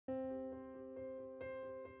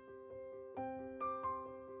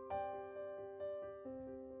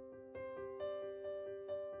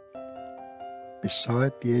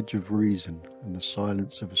Beside the edge of reason and the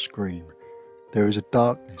silence of a scream, there is a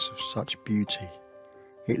darkness of such beauty.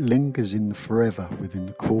 It lingers in the forever within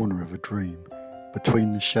the corner of a dream,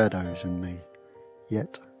 between the shadows and me,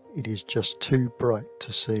 yet it is just too bright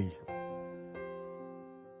to see.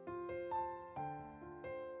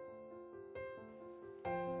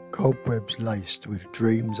 Cobwebs laced with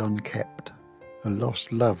dreams unkept, a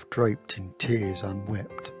lost love draped in tears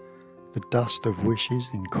unwept, the dust of wishes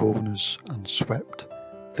in corners unswept.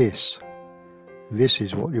 This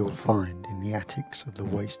is what you'll find in the attics of the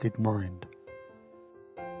wasted mind.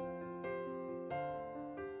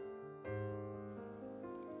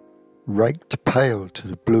 Raked pale to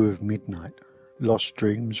the blue of midnight, lost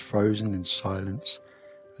dreams frozen in silence,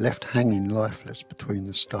 left hanging lifeless between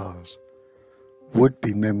the stars.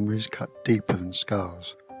 Would-be memories cut deeper than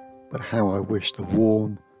scars, but how I wish the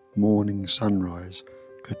warm morning sunrise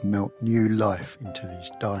could melt new life into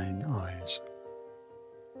these dying eyes.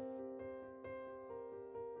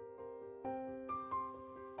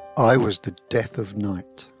 I was the death of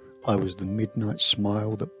night, I was the midnight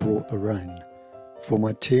smile that brought the rain, for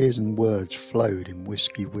my tears and words flowed in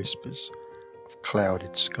whisky whispers of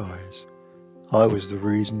clouded skies. I was the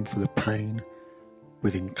reason for the pain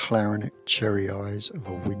within clarinet cherry eyes of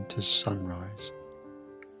a winter's sunrise.